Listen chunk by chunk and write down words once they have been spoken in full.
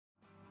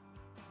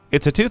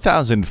It's a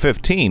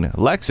 2015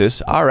 Lexus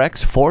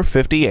RX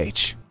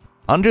 450h.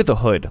 Under the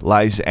hood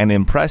lies an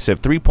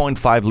impressive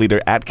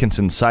 3.5-liter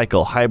Atkinson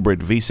cycle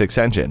hybrid V6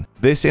 engine.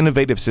 This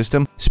innovative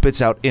system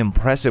spits out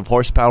impressive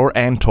horsepower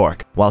and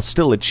torque, while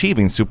still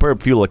achieving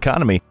superb fuel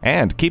economy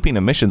and keeping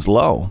emissions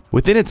low.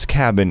 Within its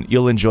cabin,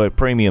 you'll enjoy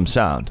premium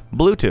sound,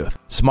 Bluetooth,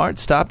 smart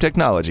stop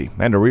technology,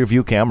 and a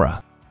rear-view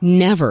camera.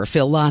 Never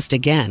feel lost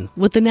again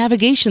with the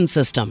navigation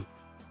system.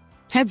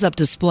 Heads-up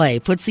display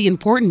puts the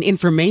important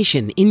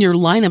information in your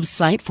line of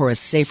sight for a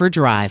safer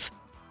drive.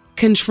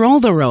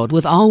 Control the road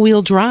with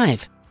all-wheel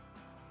drive.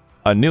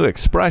 A new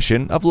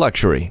expression of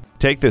luxury.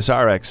 Take this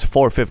RX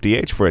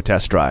 450h for a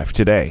test drive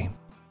today.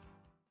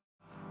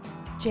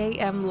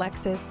 JM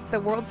Lexus, the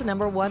world's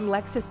 #1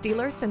 Lexus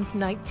dealer since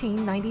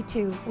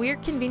 1992. We're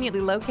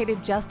conveniently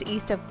located just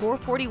east of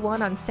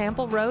 441 on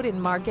Sample Road in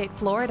Margate,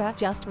 Florida,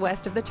 just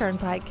west of the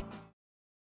Turnpike.